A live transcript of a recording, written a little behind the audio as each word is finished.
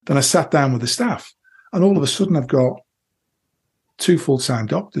Then I sat down with the staff, and all of a sudden I've got 2 full-time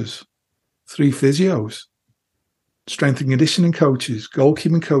doctors, 3 physios, strength and conditioning coaches,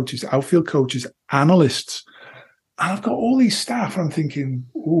 goalkeeping coaches, outfield coaches, analysts. And I've got all these staff. I'm thinking,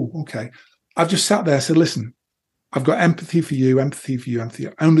 oh, okay. I've just sat there and said, listen, I've got empathy for you, empathy for you, empathy.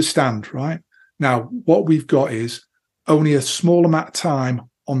 I understand, right? Now, what we've got is only a small amount of time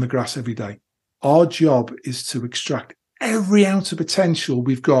on the grass every day. Our job is to extract every ounce of potential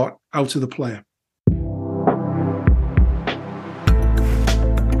we've got out of the player.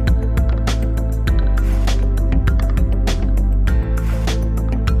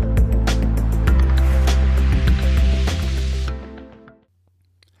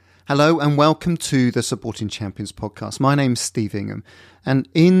 Hello and welcome to the Supporting Champions podcast. My name's Steve Ingham, and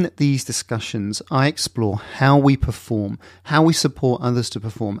in these discussions I explore how we perform, how we support others to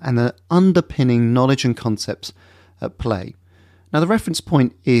perform, and the underpinning knowledge and concepts at play. Now the reference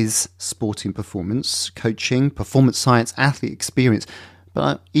point is sporting performance, coaching, performance science, athlete experience,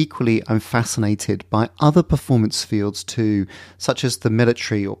 but equally I'm fascinated by other performance fields too, such as the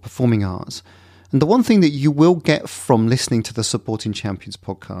military or performing arts. And the one thing that you will get from listening to the Supporting Champions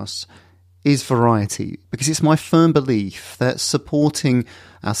podcasts is variety, because it's my firm belief that supporting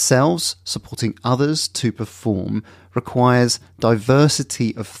ourselves, supporting others to perform requires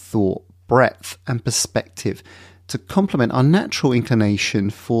diversity of thought, breadth and perspective to complement our natural inclination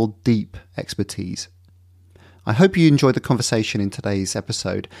for deep expertise. I hope you enjoyed the conversation in today's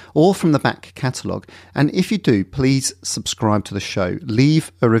episode or from the back catalogue. And if you do, please subscribe to the show.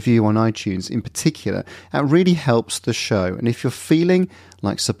 Leave a review on iTunes in particular. That really helps the show. And if you're feeling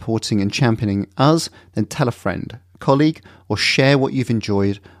like supporting and championing us, then tell a friend, colleague, or share what you've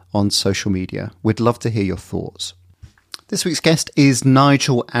enjoyed on social media. We'd love to hear your thoughts. This week's guest is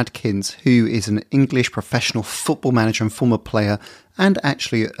Nigel Adkins, who is an English professional football manager and former player and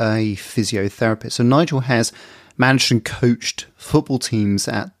actually a physiotherapist. So Nigel has managed and coached football teams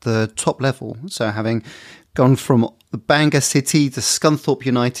at the top level. So having gone from the Bangor City to Scunthorpe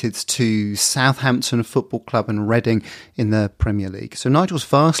United to Southampton Football Club and Reading in the Premier League. So Nigel's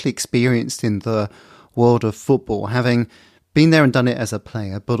vastly experienced in the world of football, having been there and done it as a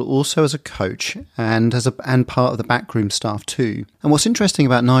player, but also as a coach and and part of the backroom staff too. And what's interesting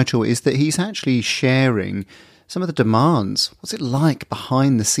about Nigel is that he's actually sharing some of the demands. What's it like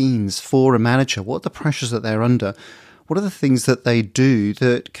behind the scenes for a manager? What are the pressures that they're under? What are the things that they do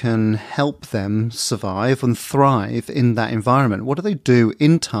that can help them survive and thrive in that environment? What do they do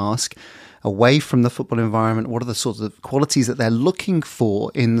in task away from the football environment? What are the sorts of qualities that they're looking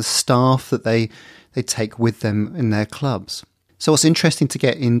for in the staff that they take with them in their clubs? So what's interesting to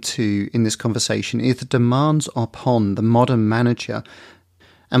get into in this conversation is the demands upon the modern manager.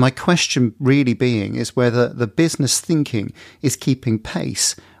 And my question really being is whether the business thinking is keeping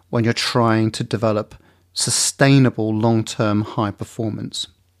pace when you're trying to develop sustainable long-term high performance.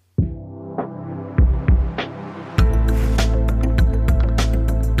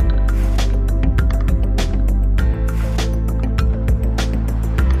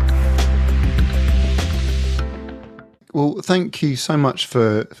 Well, thank you so much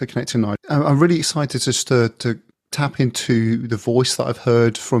for connecting tonight. I'm really excited just to tap into the voice that I've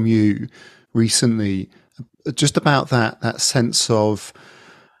heard from you recently, just about that sense of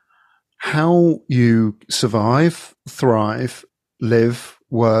how you survive, thrive, live,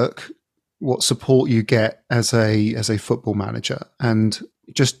 work, what support you get as a football manager. And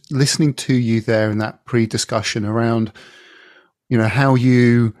just listening to you there in that pre-discussion around how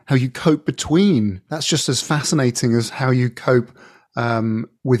you cope between. That's just as fascinating as how you cope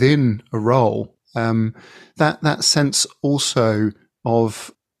within a role. That sense also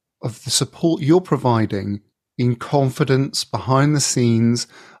of the support you're providing in confidence, behind the scenes,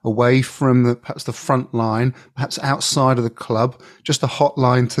 away from perhaps the front line, perhaps outside of the club, just a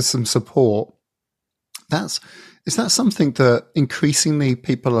hotline to some support. Is that something that increasingly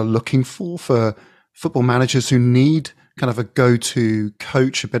people are looking for football managers who need kind of a go-to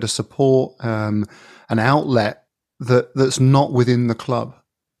coach, a bit of support, an outlet that's not within the club?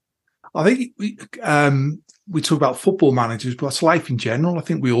 I think we talk about football managers, but that's life in general. I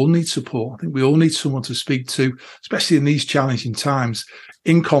think we all need support. I think we all need someone to speak to, especially in these challenging times,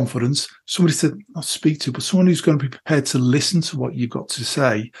 in confidence, somebody to not speak to, but someone who's going to be prepared to listen to what you've got to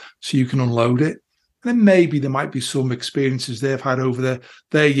say so you can unload it. And then maybe there might be some experiences they've had over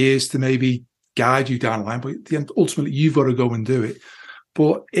their years to maybe guide you down the line, but at the end, ultimately you've got to go and do it.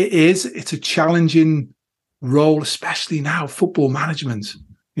 But it's a challenging role, especially now, football management.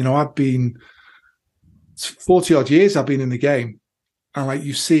 I've been 40 odd years I've been in the game, and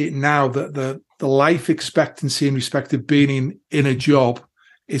you see it now that the life expectancy in respect of being in a job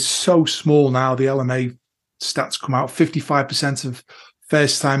is so small now. The LMA stats come out, 55% of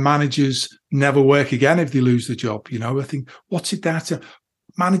first-time managers never work again if they lose the job. I think, what's it down to?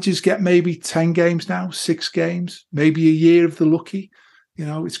 Managers get maybe 10 games now, 6 games, maybe a year if they're lucky.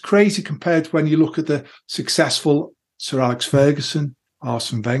 It's crazy compared to when you look at the successful Sir Alex Ferguson,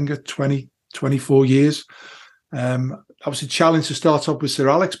 Arsene Wenger, 20, 24 years. That was a challenge to start off with Sir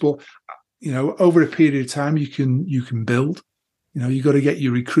Alex, but over a period of time, you can build. You've got to get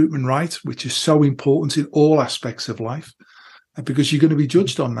your recruitment right, which is so important in all aspects of life, because you're going to be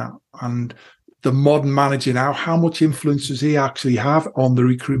judged on that. And the modern manager now, how much influence does he actually have on the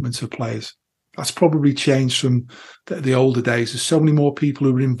recruitment of players? That's probably changed from the older days. There's so many more people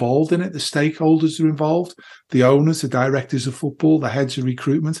who are involved in it. The stakeholders are involved, the owners, the directors of football, the heads of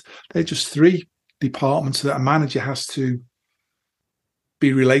recruitment. They're just 3 departments that a manager has to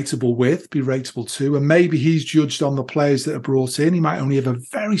be relatable to, and maybe he's judged on the players that are brought in. He might only have a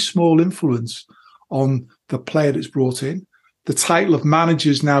very small influence on the player that's brought in. The title of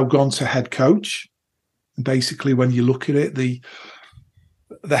manager's now gone to head coach. And basically, when you look at it, the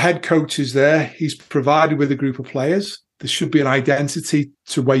head coach is there. He's provided with a group of players. There should be an identity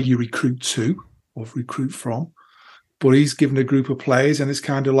to where you recruit to or recruit from. But he's given a group of players, and it's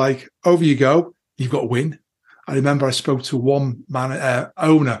kind of like, over you go, you've got to win. I remember I spoke to one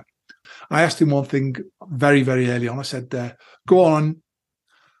owner. I asked him one thing very, very early on. I said, go on,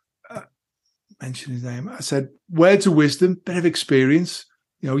 mention his name. I said, words of wisdom, bit of experience.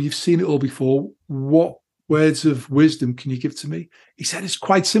 You've seen it all before. What words of wisdom can you give to me? He said, it's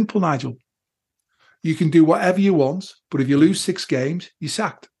quite simple, Nigel. You can do whatever you want, but if you lose 6 games, you're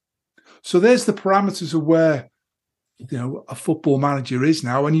sacked. So there's the parameters of where, a football manager is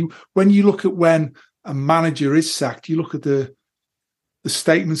now. And when you look at when a manager is sacked, you look at the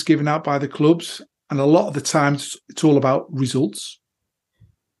statements given out by the clubs, and a lot of the times it's all about results.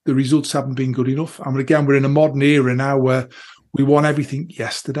 The results haven't been good enough. And again, we're in a modern era now where we want everything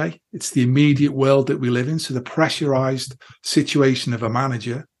yesterday. It's the immediate world that we live in. So the pressurized situation of a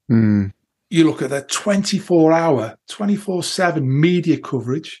manager, you look at the 24-hour, 24/7 media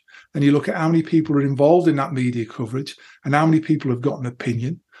coverage, and you look at how many people are involved in that media coverage and how many people have got an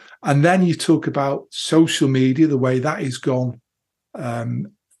opinion. And then you talk about social media, the way that is gone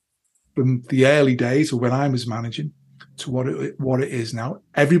from the early days of when I was managing to what it is now.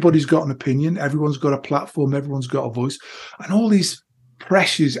 Everybody's got an opinion. Everyone's got a platform. Everyone's got a voice. And all these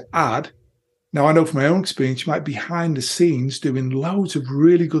pressures add. Now, I know from my own experience, you might be behind the scenes doing loads of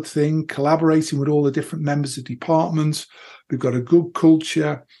really good things, collaborating with all the different members of departments. We've got a good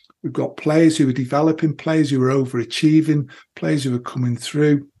culture. We've got players who are developing, players who are overachieving, players who are coming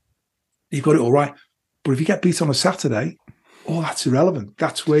through. You've got it all right. But if you get beat on a Saturday, that's irrelevant.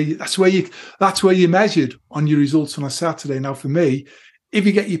 That's where you're measured on your results on a Saturday. Now, for me, if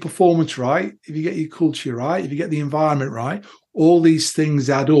you get your performance right, if you get your culture right, if you get the environment right, all these things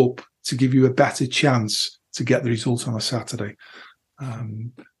add up to give you a better chance to get the results on a Saturday.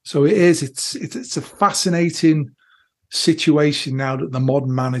 So it's a fascinating situation now that the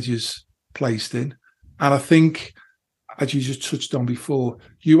modern manager's placed in. And I think, as you just touched on before,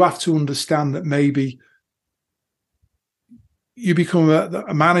 you have to understand that maybe you become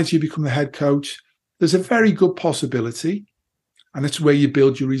a manager, you become the head coach. There's a very good possibility, and it's where you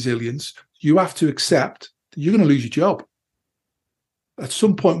build your resilience. You have to accept that you're going to lose your job at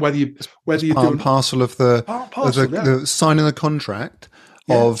some point, whether you're part and parcel of the signing the contract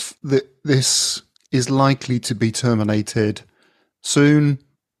of this is likely to be terminated soon.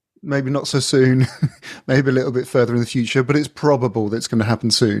 Maybe not so soon, maybe a little bit further in the future, but it's probable that it's going to happen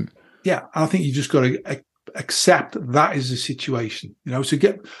soon. Yeah, I think you just got to accept that is the situation. So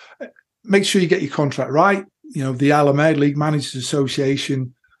make sure you get your contract right. The LMA, League Managers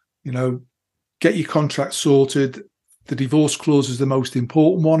Association, get your contract sorted. The divorce clause is the most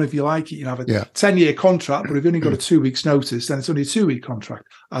important one, if you like it. You have a 10-year contract, but if you've only got a 2 weeks notice, then it's only a 2-week contract,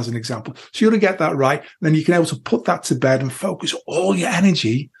 as an example. So you got to get that right. Then you can able to put that to bed and focus all your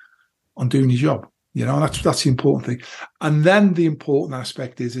energy on doing your job. That's the important thing. And then the important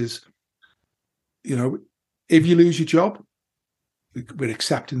aspect is, if you lose your job, we're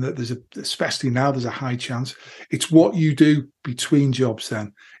accepting that especially now, there's a high chance. It's what you do between jobs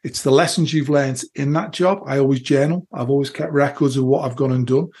then. It's the lessons you've learned in that job. I always journal. I've always kept records of what I've gone and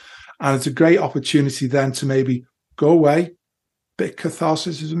done. And it's a great opportunity then to maybe go away, bit of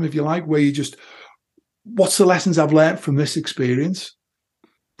catharsis, if you like, where you just, what's the lessons I've learned from this experience?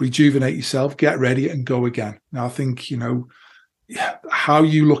 Rejuvenate yourself, get ready and go again. Now, I think, how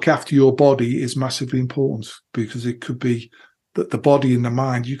you look after your body is massively important, because it could be that the body and the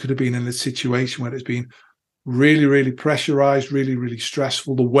mind, you could have been in a situation where it's been really, really pressurized, really, really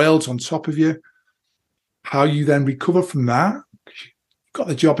stressful. The world's on top of you. How you then recover from that? You got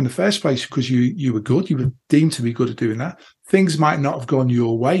the job in the first place because you were good. You were deemed to be good at doing that. Things might not have gone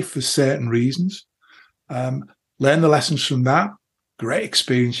your way for certain reasons. Learn the lessons from that. Great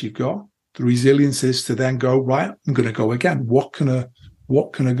experience you've got. The resilience is to then go, right, I'm going to go again. What can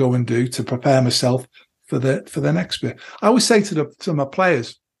I go and do to prepare myself for the next bit? I always say to my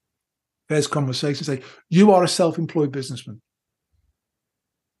players, first conversation, say, you are a self-employed businessman.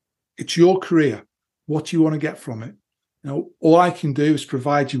 It's your career. What do you want to get from it? All I can do is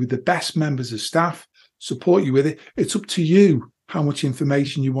provide you with the best members of staff, support you with it. It's up to you how much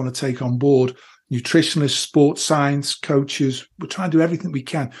information you want to take on board. Nutritionists, sports science, coaches, we're trying to do everything we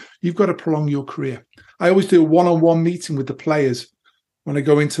can. You've got to prolong your career. I always do a one-on-one meeting with the players. When I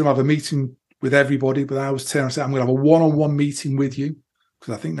go into them, I have a meeting with everybody, but I always tell them, I say, I'm going to have a one-on-one meeting with you,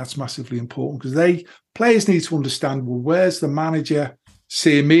 because I think that's massively important, because players need to understand, well, where's the manager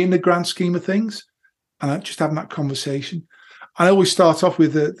seeing me in the grand scheme of things? And just having that conversation. I always start off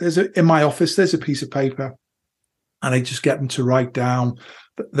with, in my office, there's a piece of paper, and I just get them to write down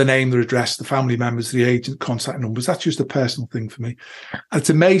the name, their address, the family members, the agent, contact numbers. That's just a personal thing for me. And it's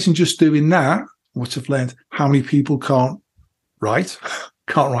amazing just doing that, what I've learned, how many people can't write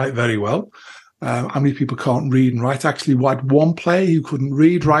very well. How many people can't read and write. Actually, we had one player who couldn't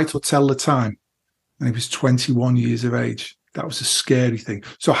read, write, or tell the time. And he was 21 years of age. That was a scary thing.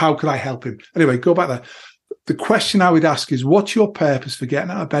 So how could I help him? Anyway, go back there. The question I would ask is, what's your purpose for getting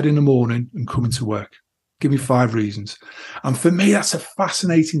out of bed in the morning and coming to work? Give me 5 reasons. And for me, that's a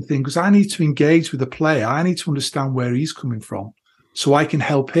fascinating thing, because I need to engage with the player. I need to understand where he's coming from so I can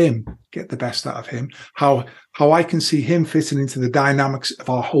help him get the best out of him, how I can see him fitting into the dynamics of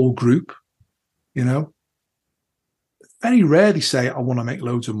our whole group. Very rarely say, I want to make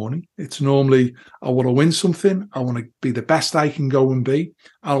loads of money. It's normally, I want to win something. I want to be the best I can go and be.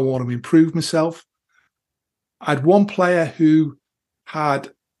 I want to improve myself. I had one player who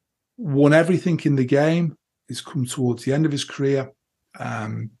had won everything in the game. He's come towards the end of his career.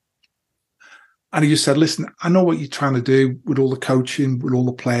 And he just said, listen, I know what you're trying to do with all the coaching, with all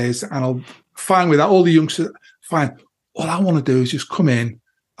the players, and I'll fine with that. All the youngsters, fine. All I want to do is just come in,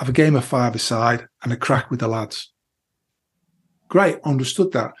 have a game of 5-a-side and a crack with the lads. Great,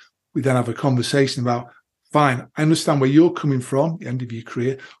 understood that. We then have a conversation about, fine, I understand where you're coming from, the end of your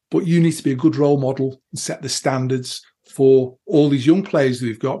career, but you need to be a good role model and set the standards for all these young players that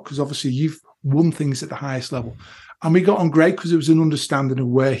we've got, because obviously you've won things at the highest level. And we got on great because there was an understanding of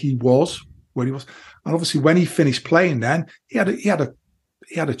where he was. And obviously when he finished playing then, he had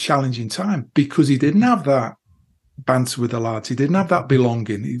a challenging time because he didn't have that banter with the lads. He didn't have that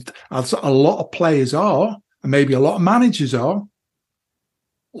belonging. As a lot of players are, and maybe a lot of managers are,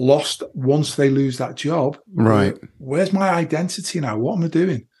 lost once they lose that job. Right. Where's my identity now? What am I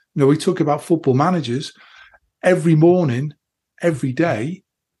doing? We talk about football managers. Every morning, every day,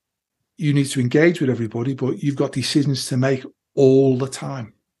 you need to engage with everybody, but you've got decisions to make all the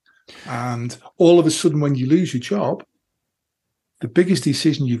time. And all of a sudden, when you lose your job, the biggest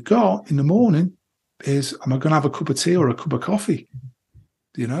decision you've got in the morning is, am I going to have a cup of tea or a cup of coffee?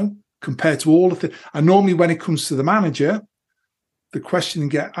 Compared to all of the... And normally when it comes to the manager, the question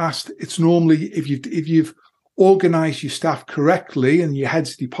get asked, it's normally if you've organized your staff correctly and your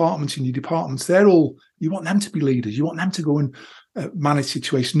heads of departments and your departments, you want them to be leaders. You want them to go and manage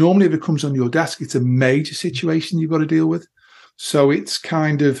situations. Normally, if it comes on your desk, it's a major situation you've got to deal with. So it's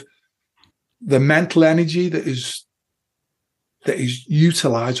kind of the mental energy that is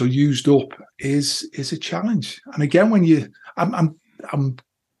utilized or used up is a challenge. And again, when I'm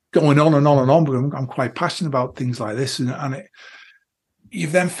going on and on and on, but I'm quite passionate about things like this, and you're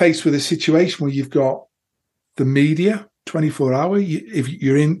then faced with a situation where you've got the media 24-hour. If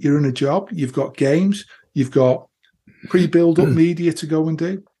you're in a job, you've got games, you've got pre-build-up media to go and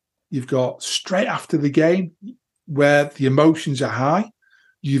do. You've got straight after the game where the emotions are high.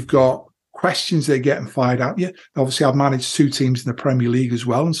 You've got questions that are getting fired at you. Obviously, I've managed 2 teams in the Premier League as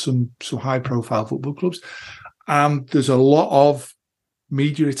well and some high-profile football clubs. There's a lot of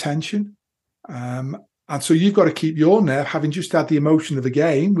media attention. And so you've got to keep your nerve, having just had the emotion of the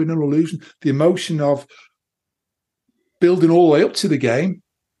game, winning or losing, the emotion of building all the way up to the game,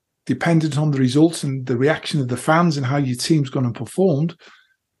 dependent on the results and the reaction of the fans and how your team's gone and performed.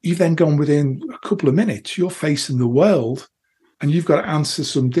 You've then gone within a couple of minutes, you're facing the world and you've got to answer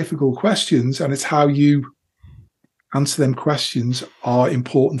some difficult questions. And it's how you answer them questions are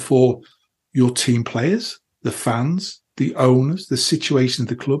important for your team players, the fans, the owners, the situation of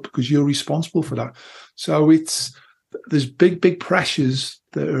the club, because you're responsible for that. So it's there's big pressures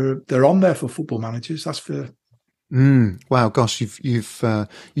that they're on there for football managers. That's for. Wow, gosh, you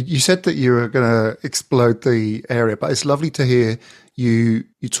said that you were going to explode the area, but it's lovely to hear you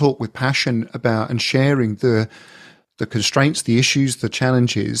talk with passion about and sharing the constraints, the issues, the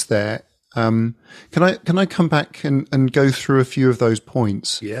challenges there. Can I come back and go through a few of those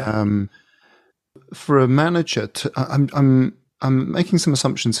points? Yeah. For a manager I'm making some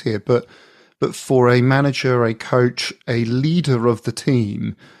assumptions here, but for a manager, a coach, a leader of the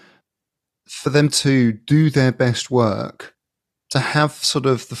team, for them to do their best work, to have sort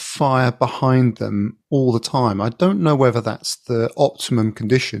of the fire behind them all the time. I don't know whether that's the optimum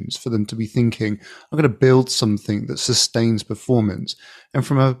conditions for them to be thinking, I'm going to build something that sustains performance. And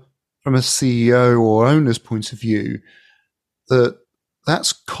from a CEO or owner's point of view,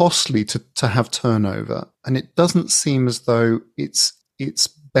 that's costly to have turnover. And it doesn't seem as though it's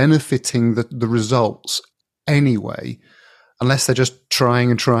benefiting the results anyway, unless they're just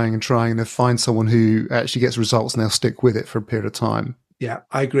trying and they find someone who actually gets results and they'll stick with it for a period of time. Yeah,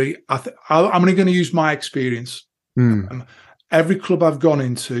 I agree. I'm only going to use my experience. Every club I've gone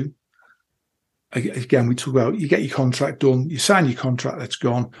into, again, we talk about you get your contract done, you sign your contract, that's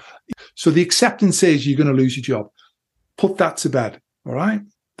gone. So the acceptance is you're going to lose your job. Put that to bed, all right?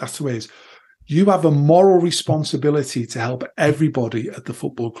 That's the way it is. You have a moral responsibility to help everybody at the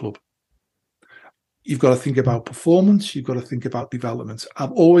football club. You've got to think about performance. You've got to think about development.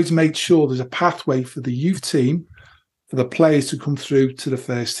 I've always made sure there's a pathway for the youth team, for the players to come through to the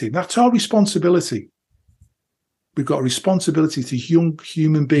first team. That's our responsibility. We've got a responsibility to young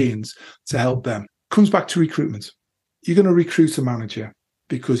human beings to help them. Comes back to recruitment. You're going to recruit a manager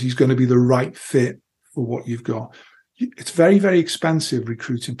because he's going to be the right fit for what you've got. It's very, very expensive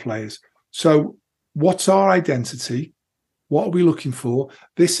recruiting players. So what's our identity? What are we looking for?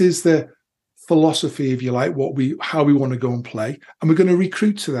 This is the philosophy, if you like, how we want to go and play, and we're going to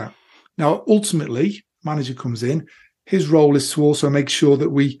recruit to that. Now, ultimately, manager comes in. His role is to also make sure that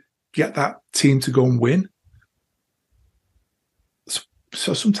we get that team to go and win.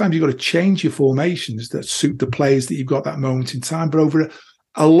 So sometimes you've got to change your formations that suit the players that you've got that moment in time. But over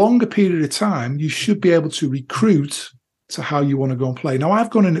a longer period of time, you should be able to recruit to how you want to go and play. Now, I've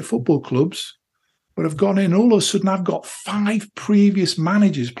gone in at football clubs, but I've gone in and all of a sudden I've got 5 previous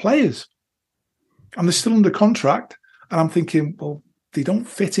managers, players, and they're still under contract. And I'm thinking, well, they don't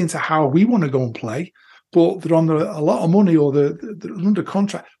fit into how we want to go and play, but they're under a lot of money or they're under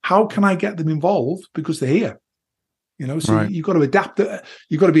contract. How can I get them involved? Because they're here. So right. You've got to adapt.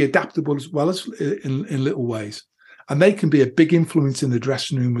 You've got to be adaptable as well as in little ways. And they can be a big influence in the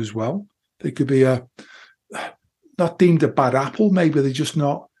dressing room as well. They could be not deemed a bad apple. Maybe they're just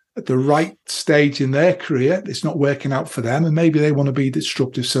not at the right stage in their career. It's not working out for them. And maybe they want to be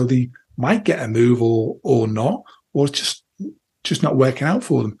disruptive. So they might get a move or not, or it's just not working out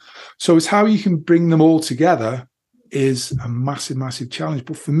for them. So it's how you can bring them all together is a massive, massive challenge.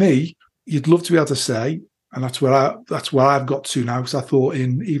 But for me, you'd love to be able to say, and that's where I've got to now, because I thought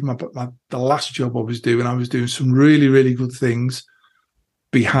in even the last job I was doing some really, really good things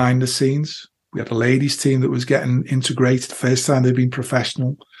behind the scenes. We had a ladies team that was getting integrated the first time they've been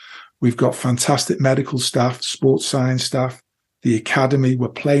professional. We've got fantastic medical staff, sports science staff, the academy. We're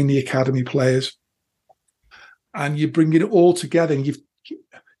playing the academy players. And you bring it all together and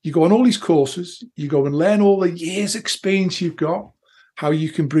you go on all these courses, you go and learn all the years experience you've got, how you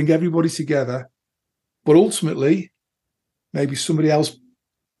can bring everybody together. But ultimately, maybe somebody else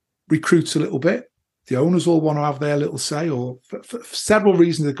recruits a little bit. The owners all want to have their little say, or for several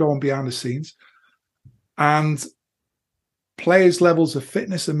reasons that go on behind the scenes. And players' levels of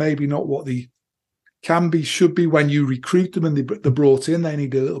fitness are maybe not what they can be, should be when you recruit them and they're brought in. They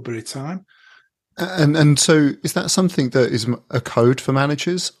need a little bit of time. And so is that something that is a code for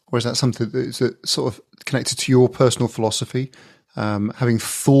managers, or is that something that is sort of connected to your personal philosophy? Having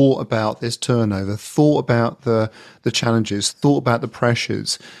thought about this turnover, thought about the challenges, thought about the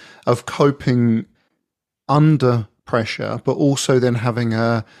pressures of coping under pressure, but also then having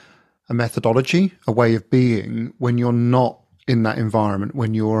a methodology, a way of being when you're not in that environment,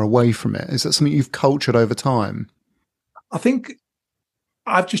 when you're away from it. Is that something you've cultured over time? I think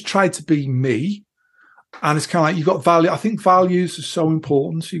I've just tried to be me. And it's kind of like you've got value. I think values are so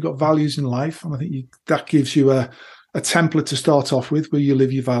important. So you've got values in life. And I think that gives you a template to start off with where you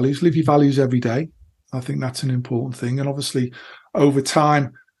live your values. Live your values every day. I think that's an important thing. And obviously, over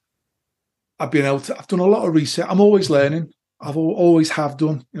time, I've done a lot of research. I'm always learning. I've always have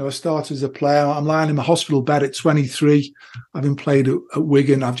done. I started as a player. I'm lying in my hospital bed at 23. I've been played at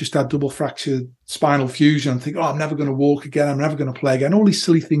Wigan. I've just had double fractured spinal fusion. I'm thinking, I'm never going to walk again. I'm never going to play again. All these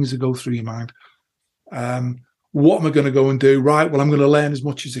silly things that go through your mind. what am I going to go and do? Right, well, I'm going to learn as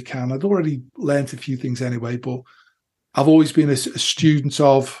much as I can. I'd already learned a few things anyway, but I've always been a student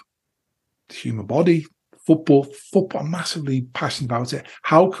of the human body, football. I'm massively passionate about it.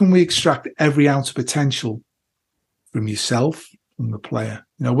 How can we extract every ounce of potential from yourself, from the player?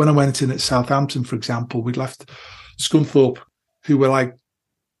 You know, when I went in at Southampton, for example, we'd left Scunthorpe, who were like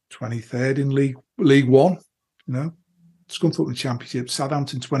 23rd in League One, you know, Scunthorpe in the Championship,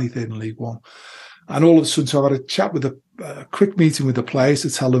 Southampton 23rd in League One. And all of a sudden, so I had a chat with a quick meeting with the players to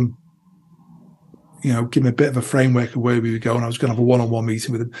tell them, you know, give me a bit of a framework of where we were going. I was going to have a one-on-one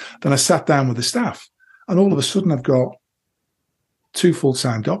meeting with them. Then I sat down with the staff, and all of a sudden I've got 2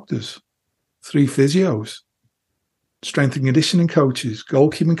 full-time doctors, 3 physios, strength and conditioning coaches,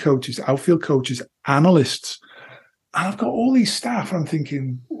 goalkeeping coaches, outfield coaches, analysts. And I've got all these staff, and I'm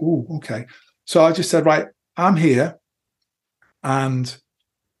thinking, oh, okay. So I just said, right, I'm here, and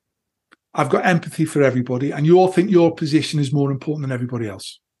I've got empathy for everybody, and you all think your position is more important than everybody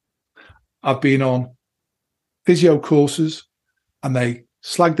else. I've been on physio courses, and they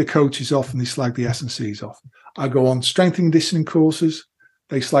slag the coaches off and they slag the S&Cs off. I go on strength and conditioning courses,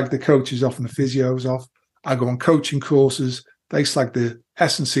 they slag the coaches off and the physios off. I go on coaching courses, they slag the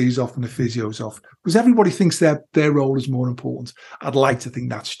S&Cs off and the physios off, because everybody thinks their role is more important. I'd like to think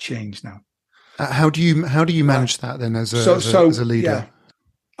that's changed now. How do you manage that then as a leader? Yeah,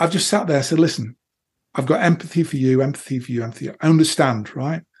 I've just sat there and said, listen, I've got empathy for you, empathy for you, empathy. I understand,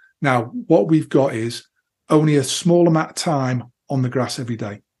 right? Now, what we've got is only a small amount of time on the grass every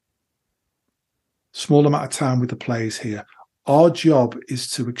day. Small amount of time with the players here. Our job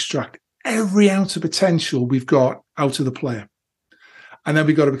is to extract every ounce of potential we've got out of the player. And then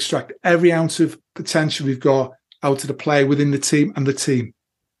we've got to extract every ounce of potential we've got out of the player within the team and the team.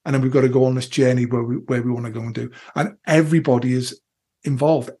 And then we've got to go on this journey where we want to go and do. And everybody is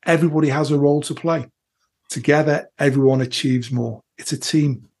involved. Everybody has a role to play. Together, everyone achieves more. It's a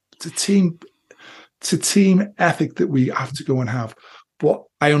team. It's a team ethic that we have to go and have. But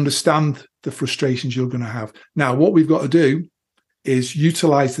I understand the frustrations you're going to have. Now, what we've got to do is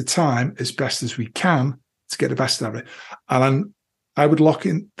utilize the time as best as we can to get the best out of it. And I would lock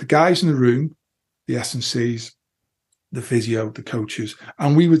in the guys in the room, the S&Cs, the physio, the coaches,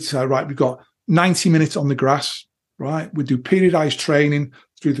 and we would say, right, we've got 90 minutes on the grass, right? We'd do periodized training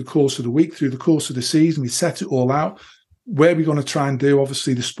through the course of the week, through the course of the season. We set it all out. Where we're going to try and do,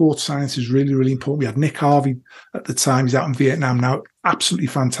 obviously, the sports science is really, really important. We had Nick Harvey at the time. He's out in Vietnam now. Absolutely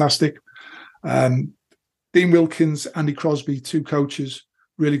fantastic. Dean Wilkins, Andy Crosby, 2 coaches,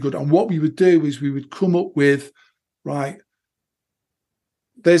 really good. And what we would do is we would come up with, right,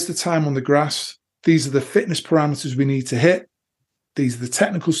 there's the time on the grass. These are the fitness parameters we need to hit. These are the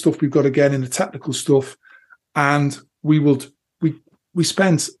technical stuff we've got to get in, the technical stuff. And we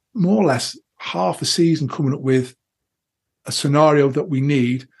spent more or less half a season coming up with a scenario that we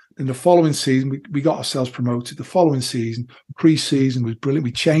need. In the following season, we got ourselves promoted. The following season, pre-season was brilliant.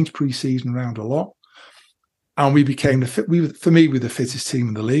 We changed pre-season around a lot. And we became for me, we're the fittest team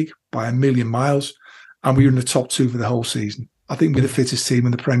in the league by a million miles. And we were in the top 2 for the whole season. I think we're the fittest team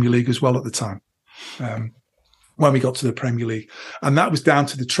in the Premier League as well at the time, when we got to the Premier League. And that was down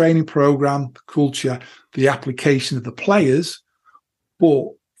to the training program, the culture, the application of the players. But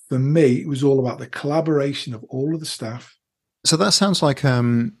for me, it was all about the collaboration of all of the staff. So that sounds like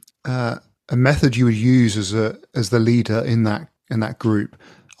a method you would use as the leader in that group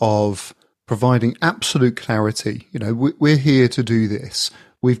of providing absolute clarity. You know, we're here to do this.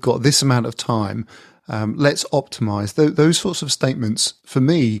 We've got this amount of time. Let's optimize those sorts of statements. For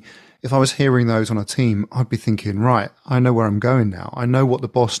me, if I was hearing those on a team, I'd be thinking, right, I know where I'm going now. I know what the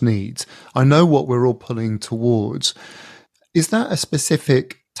boss needs. I know what we're all pulling towards. Is that a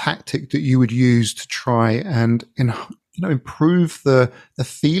specific tactic that you would use to try and improve the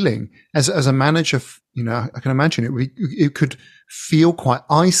feeling as a manager? You know, I can imagine it could feel quite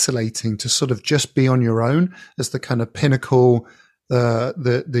isolating to sort of just be on your own as the kind of pinnacle,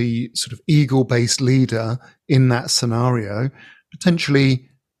 the sort of eagle-based leader in that scenario. Potentially,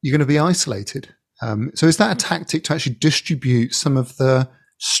 you're going to be isolated. So is that a tactic to actually distribute some of the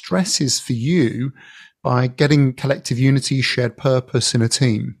stresses for you by getting collective unity, shared purpose in a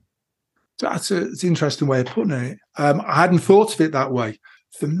team? It's an interesting way of putting it. I hadn't thought of it that way.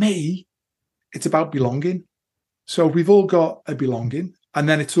 For me, it's about belonging. So we've all got a belonging, and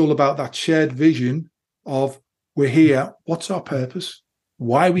then it's all about that shared vision of we're here. What's our purpose?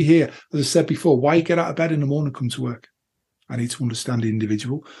 Why are we here? As I said before, why you get out of bed in the morning, come to work? I need to understand the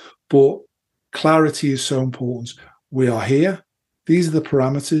individual, but clarity is so important. We are here. These are the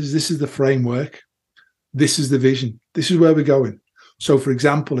parameters. This is the framework. This is the vision. This is where we're going. So, for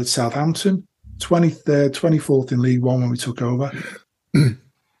example, at Southampton, 23rd, 24th in League One when we took over.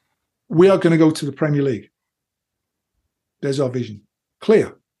 We are going to go to the Premier League. There's our vision.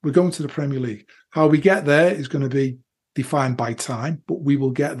 Clear. We're going to the Premier League. How we get there is going to be defined by time, but we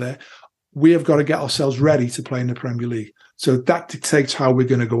will get there. We have got to get ourselves ready to play in the Premier League. So that dictates how we're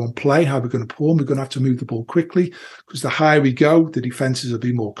going to go and play, how we're going to perform. We're going to have to move the ball quickly because the higher we go, the defences will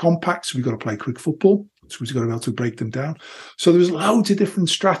be more compact. So we've got to play quick football. So we've got to be able to break them down. So there was loads of different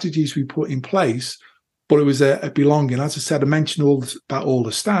strategies we put in place, but it was a belonging. As I said, I mentioned about all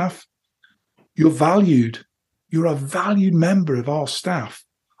the staff. You're valued. You're a valued member of our staff.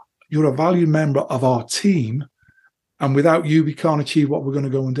 You're a valued member of our team. And without you, we can't achieve what we're going to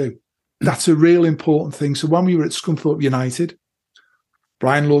go and do. That's a real important thing. So when we were at Scunthorpe United,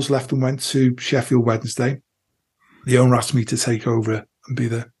 Brian Laws left and went to Sheffield Wednesday. The owner asked me to take over and be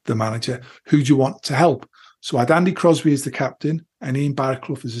the manager. Who do you want to help? So I had Andy Crosby as the captain and Ian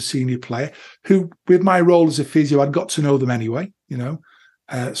Barraclough as a senior player, who, with my role as a physio, I'd got to know them anyway,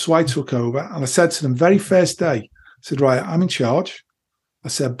 So I took over and I said to them, very first day, I said, right, I'm in charge. I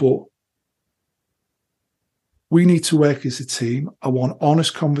said, but we need to work as a team. I want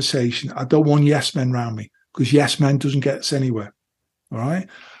honest conversation. I don't want yes men around me because yes men doesn't get us anywhere. All right.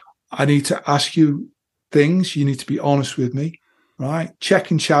 I need to ask you things. You need to be honest with me. Right.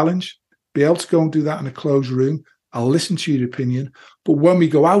 Check and challenge. Be able to go and do that in a closed room. I'll listen to your opinion. But when we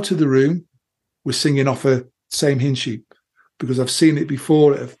go out of the room, we're singing off a same hymn sheet because I've seen it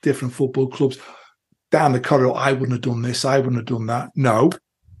before at different football clubs. Down the corridor, I wouldn't have done this. I wouldn't have done that. No,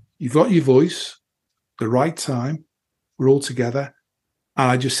 you've got your voice. The right time, we're all together.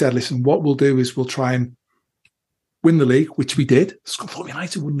 And I just said, listen, what we'll do is we'll try and win the league, which we did. Scunthorpe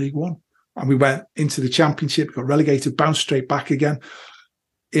United won League One. And we went into the Championship, got relegated, bounced straight back again.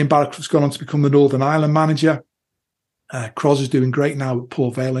 Ian Barraclough's gone on to become the Northern Ireland manager. Cros is doing great now at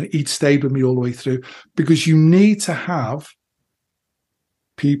Port Vale, and he'd stayed with me all the way through because you need to have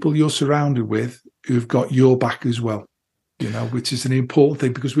people you're surrounded with who've got your back as well, which is an important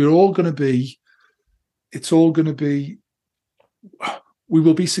thing because we will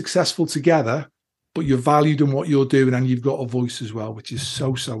be successful together, but you're valued in what you're doing and you've got a voice as well, which is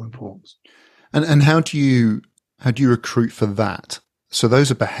so, so important. And how do you recruit for that? So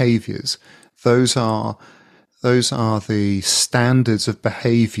those are behaviours. Those are the standards of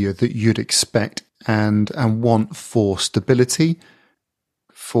behaviour that you'd expect and want for stability,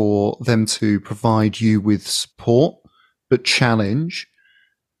 for them to provide you with support, but challenge.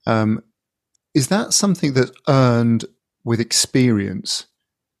 Is that something that's earned with experience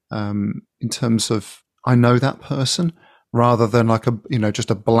in terms of, I know that person, rather than like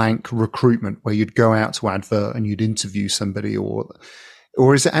just a blank recruitment where you'd go out to advert and you'd interview somebody, or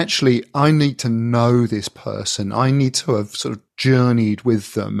is it actually, I need to know this person. I need to have sort of journeyed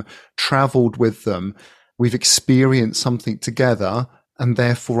with them, traveled with them. We've experienced something together. And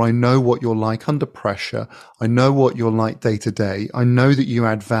therefore, I know what you're like under pressure. I know what you're like day to day. I know that you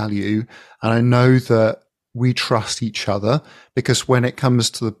add value. And I know that we trust each other because when it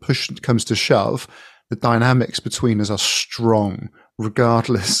comes to the push, it comes to shove, the dynamics between us are strong,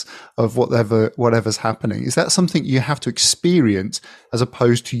 regardless of whatever's happening. Is that something you have to experience as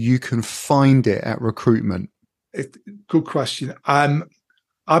opposed to you can find it at recruitment? Good question.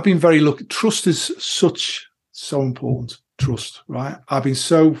 I've been very lucky. Trust is so important. Trust, right? I've been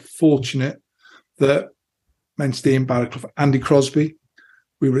so fortunate that mentioned Ian Barraclough, Andy Crosby,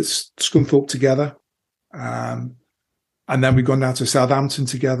 we were at Scunthorpe together, and then we've gone down to Southampton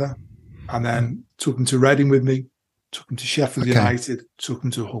together, and then took him to Reading with me, took him to Sheffield United, took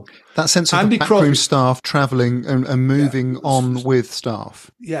him to Hull. That sense of Andy backroom staff travelling and moving on with staff.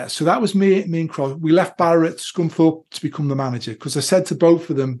 Yeah, so that was me and Crosby. We left Barrett at Scunthorpe to become the manager because I said to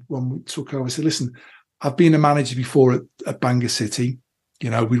both of them when we took over, I said, listen, I've been a manager before at Bangor City.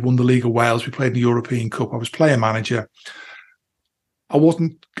 We'd won the League of Wales. We played in the European Cup. I was player manager. I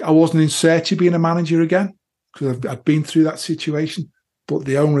wasn't in search of being a manager again because I'd been through that situation. But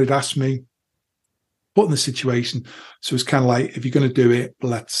the owner had asked me, put in the situation. So it's kind of like, if you're going to do it,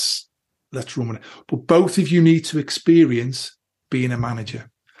 let's run with it. But both of you need to experience being a manager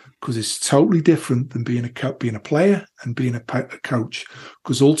because it's totally different than being a player and being a coach.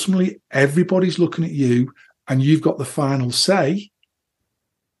 Because ultimately, everybody's looking at you, and you've got the final say,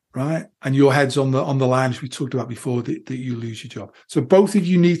 right? And your head's on the line, as we talked about before, that you lose your job. So both of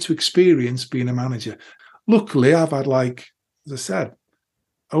you need to experience being a manager. Luckily, I've had, as I said,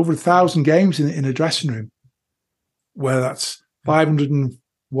 over 1,000 games in a dressing room, where that's 500 and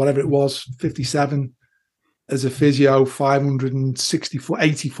whatever it was, 57. As a physio, 564,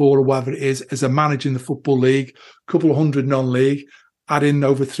 84 or whatever it is, as a manager in the Football League, a couple of hundred non-league. add in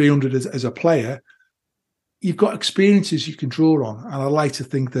over 300 as a player, you've got experiences you can draw on. And I like to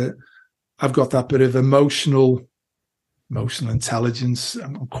think that I've got that bit of emotional intelligence.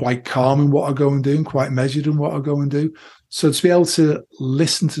 I'm quite calm in what I go and do, and quite measured in what I go and do. So to be able to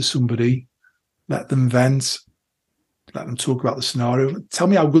listen to somebody, let them vent, let them talk about the scenario, tell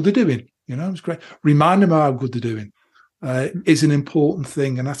me how good they're doing. It's great. Remind them how good they're doing is an important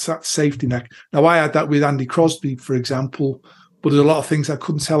thing, and that's that safety net. Now, I had that with Andy Crosby, for example, but there's a lot of things I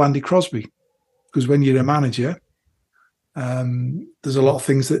couldn't tell Andy Crosby, because when you're a manager, there's a lot of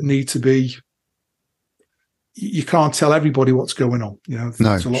things that need to be. You can't tell everybody what's going on.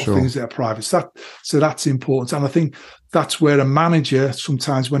 There's a lot of things that are private. So that's important. And I think that's where a manager,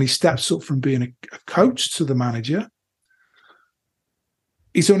 sometimes when he steps up from being a coach to the manager,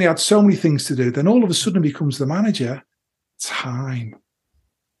 he's only had so many things to do. Then all of a sudden becomes the manager. Time.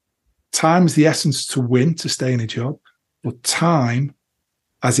 Time's the essence to win, to stay in a job. But time,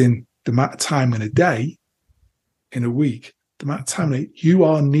 as in the amount of time in a day, in a week, the amount of time you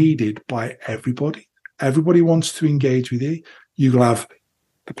are needed by everybody. Everybody wants to engage with you. You'll have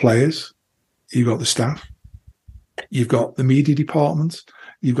the players, you've got the staff, you've got the media department,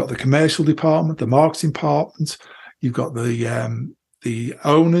 you've got the commercial department, the marketing department, you've got the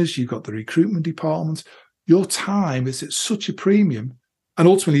owners, you've got the recruitment department. Your time is at such a premium. And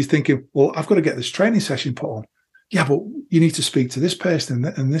ultimately you're thinking, well, I've got to get this training session put on. Yeah, but you need to speak to this person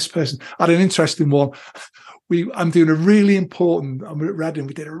and this person. I had an interesting one. I'm doing a really important, I'm at Reading,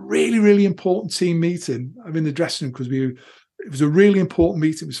 we did a really, really important team meeting. I'm in the dressing room because it was a really important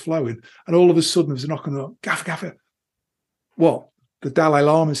meeting, it was flowing. And all of a sudden there was a knock on the door. Gaffer, what? The Dalai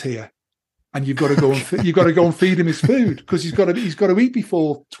Lama's here. And you've got to go and feed him his food, because he's got to eat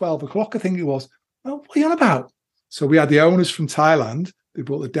before 12 o'clock, I think it was. Well, what are you on about? So we had the owners from Thailand. They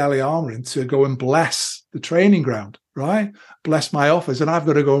brought the Dalai Lama in to go and bless the training ground, right? Bless my office, and I've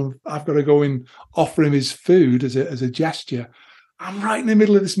got to go and offer him his food as a gesture. I'm right in the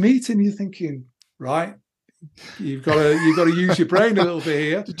middle of this meeting. You're thinking, right? You've got to use your brain a little bit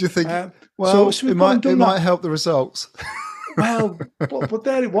here. Did you think? It might help the results. Well, but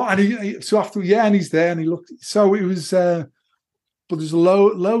there it was. And he's there, and he looked. So it was. But there's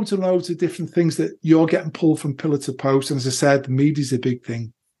loads and loads of different things that you're getting pulled from pillar to post. And as I said, the media's a big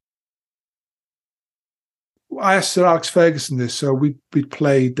thing. I asked Sir Alex Ferguson this. So we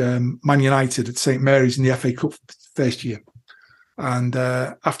played Man United at St Mary's in the FA Cup first year. And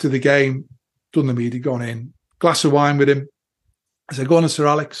after the game, done the media, gone in, glass of wine with him. I said, go on, Sir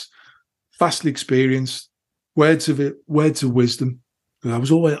Alex, vastly experienced, words of wisdom.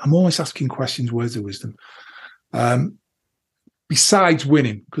 I'm always asking questions, words of wisdom. Besides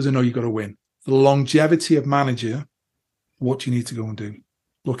winning, because I know you've got to win, the longevity of manager, what do you need to go and do?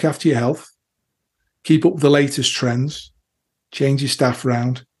 Look after your health, keep up with the latest trends, change your staff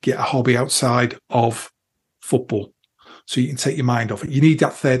around, get a hobby outside of football so you can take your mind off it. You need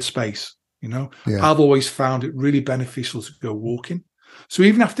that third space, Yeah. I've always found it really beneficial to go walking. So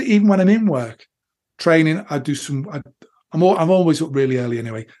even when I'm in work, training, I do some, I'm always up really early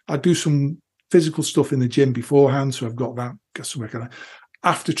anyway. I do some physical stuff in the gym beforehand, so I've got some work on that.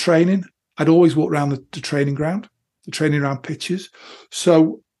 After training, I'd always walk around the training ground, the training ground pitches.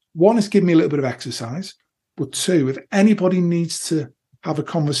 So one, is give me a little bit of exercise, but two, if anybody needs to have a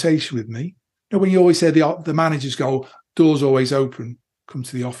conversation with me, when you always hear the managers go, doors always open, come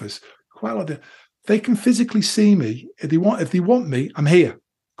to the office. Quite a lot they can physically see me. If they want me, I'm here.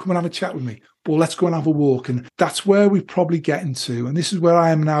 Come and have a chat with me. But let's go and have a walk. And that's where we probably get into. And this is where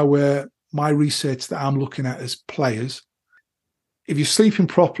I am now, where my research that I'm looking at as players, if you're sleeping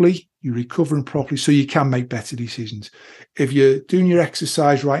properly, you're recovering properly, so you can make better decisions. If you're doing your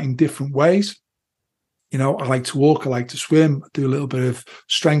exercise right in different ways, I like to walk, I like to swim, I do a little bit of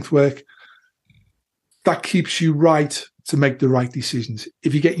strength work. That keeps you right to make the right decisions.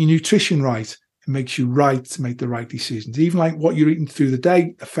 If you get your nutrition right, it makes you right to make the right decisions. Even like what you're eating through the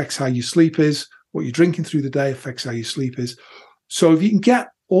day affects how your sleep is. What you're drinking through the day affects how your sleep is. So if you can get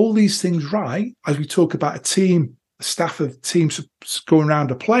all these things right, as we talk about a team, a staff of teams going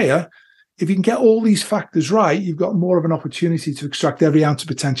around a player, if you can get all these factors right, you've got more of an opportunity to extract every ounce of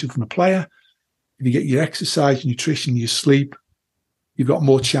potential from a player. If you get your exercise, your nutrition, your sleep, you've got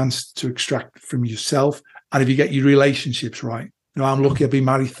more chance to extract from yourself. And if you get your relationships right, I'm lucky, I've been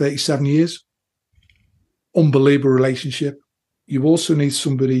married 37 years. Unbelievable relationship. You also need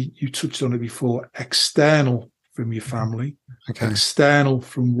somebody, you touched on it before, external from your family, external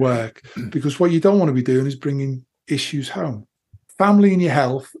from work, because what you don't want to be doing is bringing issues home. Family and your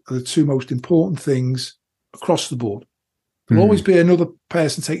health are the two most important things across the board. There'll always be another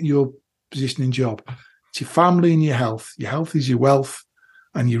person taking your position in job. It's your family and your health. Your health is your wealth,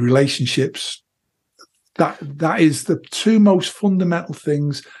 and your relationships. That is the two most fundamental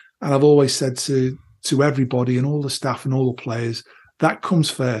things. And I've always said to everybody and all the staff and all the players, that comes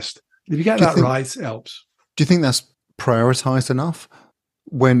first. If you get that right, it helps. Do you think that's prioritized enough?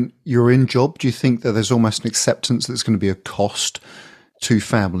 When you're in job, do you think that there's almost an acceptance that there's going to be a cost to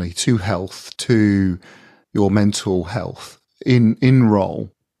family, to health, to your mental health in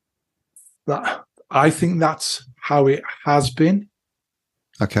role? I think that's how it has been.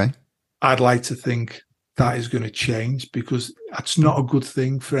 Okay. I'd like to think that is going to change, because that's not a good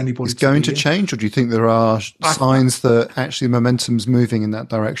thing for anybody. It's going to change, or do you think there are signs that actually momentum's moving in that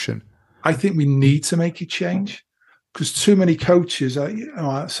direction? I think we need to make a change, because too many coaches,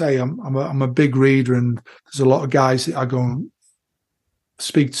 I say I'm a big reader, and there's a lot of guys that I go and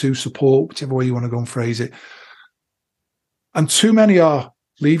speak to, support, whichever way you want to go and phrase it. And too many are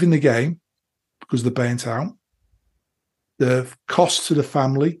leaving the game because they're burnt out. The cost to the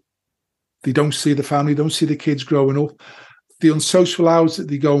family, they don't see the family, don't see the kids growing up. The unsocial hours that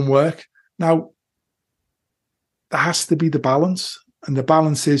they go and work. Now, there has to be the balance. And the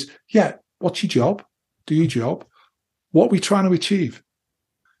balance is, what's your job? Do your job. What are we trying to achieve?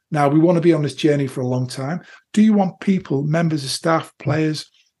 Now, we want to be on this journey for a long time. Do you want people, members of staff, players,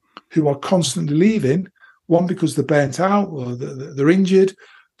 who are constantly leaving, one, because they're burnt out or they're injured,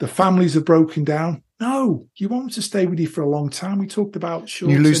 the families are broken down? No, you want them to stay with you for a long time. We talked about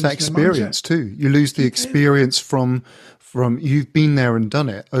you lose that experience too. You lose the experience from you've been there and done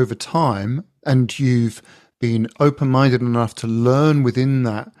it over time, and you've been open-minded enough to learn within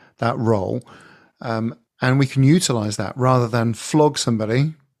that role, and we can utilize that rather than flog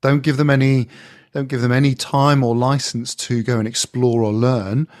somebody. Don't give them any time or license to go and explore or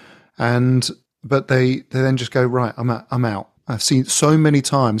learn, but they then just go, right, I'm out. I've seen so many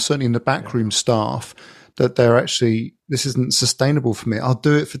times, certainly in the backroom staff, that they're actually, this isn't sustainable for me. I'll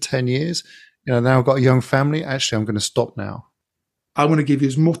do it for 10 years. Now I've got a young family. Actually, I'm going to stop now. I want to give you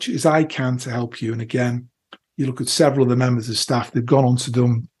as much as I can to help you. And again, you look at several of the members of staff, they've gone on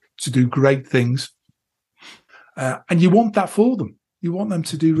to do great things. And you want that for them. You want them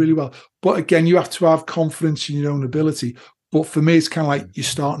to do really well. But again, you have to have confidence in your own ability. But for me, it's kind of like you're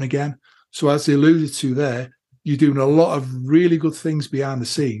starting again. So as they alluded to there, you're doing a lot of really good things behind the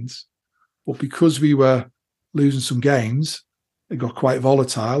scenes. But because we were losing some games, it got quite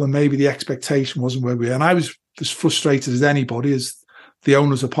volatile, and maybe the expectation wasn't where we were. And I was as frustrated as anybody, as the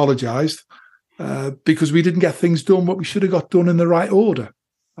owners apologised, because we didn't get things done what we should have got done in the right order.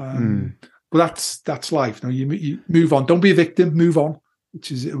 But that's life. Now you move on. Don't be a victim. Move on,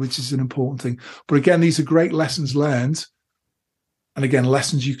 which is an important thing. But again, these are great lessons learned. And again,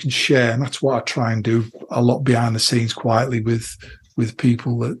 lessons you can share. And that's what I try and do a lot behind the scenes quietly with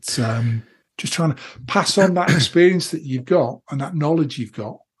people, that just trying to pass on that experience that you've got and that knowledge you've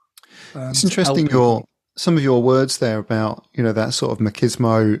got. It's interesting some of your words there about, that sort of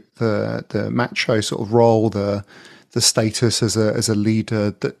machismo, the macho sort of role, the status as a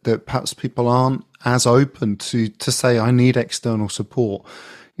leader, that perhaps people aren't as open to say, I need external support.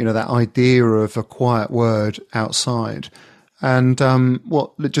 That idea of a quiet word outside. And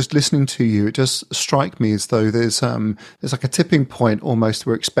just listening to you, it just strikes me as though there's like a tipping point almost.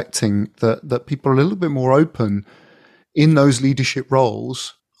 We're expecting that people are a little bit more open in those leadership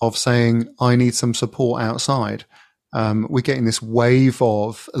roles of saying, I need some support outside. We're getting this wave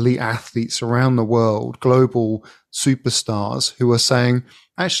of elite athletes around the world, global superstars, who are saying,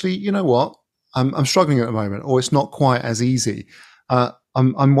 actually, you know what? I'm struggling at the moment, or it's not quite as easy.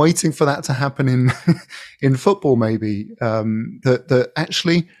 I'm waiting for that to happen in football, maybe, that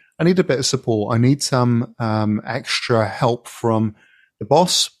actually I need a bit of support. I need some extra help from the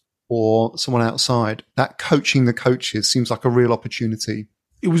boss or someone outside. That coaching the coaches seems like a real opportunity.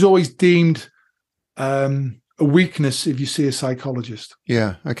 It was always deemed a weakness if you see a psychologist.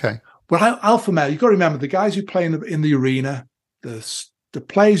 Yeah, okay. Well, alpha male, you've got to remember, the guys who play in the arena, the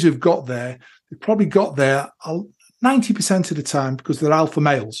players who've got there, they've probably got there 90% of the time because they're alpha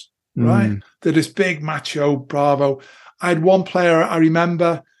males, right? They're this big macho, bravo. I had one player, I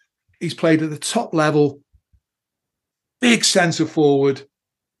remember, he's played at the top level, big centre forward.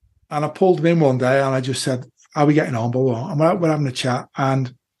 And I pulled him in one day and I just said, how are we getting on? Blah, blah, blah. And we're having a chat.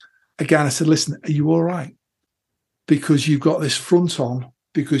 And again, I said, listen, are you all right? Because you've got this front on,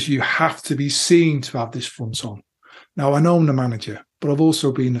 because you have to be seen to have this front on. Now, I know I'm the manager, but I've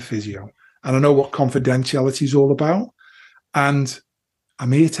also been the physio. And I know what confidentiality is all about. And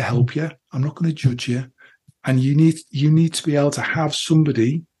I'm here to help you. I'm not going to judge you. And you need to be able to have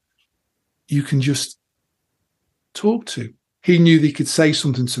somebody you can just talk to. he knew that he could say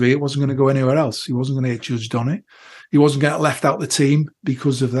something to me. It wasn't going to go anywhere else. He wasn't going to get judged on it. He wasn't going to get left out the team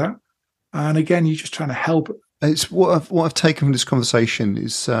because of that. And again, you're just trying to help. It's what I've taken from this conversation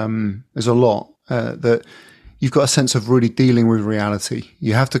is there's a lot that you've got a sense of really dealing with reality.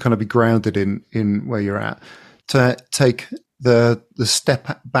 You have to kind of be grounded in where you're at to take the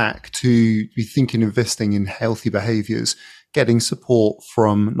step back to be thinking, investing in healthy behaviors, getting support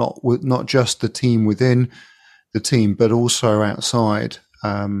from not just the team within the team, but also outside.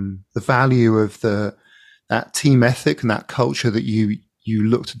 The value of that team ethic and that culture that you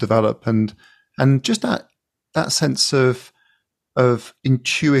look to develop, and just that sense of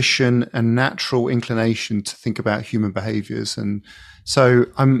intuition and natural inclination to think about human behaviors. And so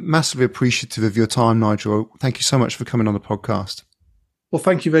I'm massively appreciative of your time, Nigel. Thank you so much for coming on the podcast. Well,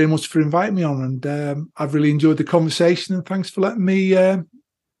 thank you very much for inviting me on, and I've really enjoyed the conversation, and thanks for letting me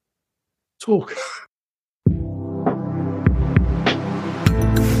talk.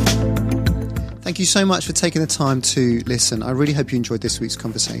 Thank you so much for taking the time to listen. I really hope you enjoyed this week's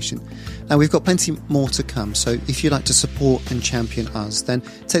conversation. Now, we've got plenty more to come, so if you'd like to support and champion us, then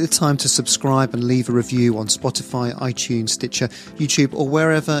take the time to subscribe and leave a review on Spotify, iTunes, Stitcher, YouTube, or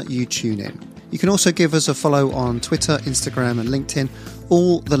wherever you tune in. You can also give us a follow on Twitter, Instagram, and LinkedIn.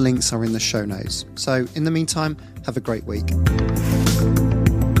 All the links are in the show notes. So in the meantime, have a great week.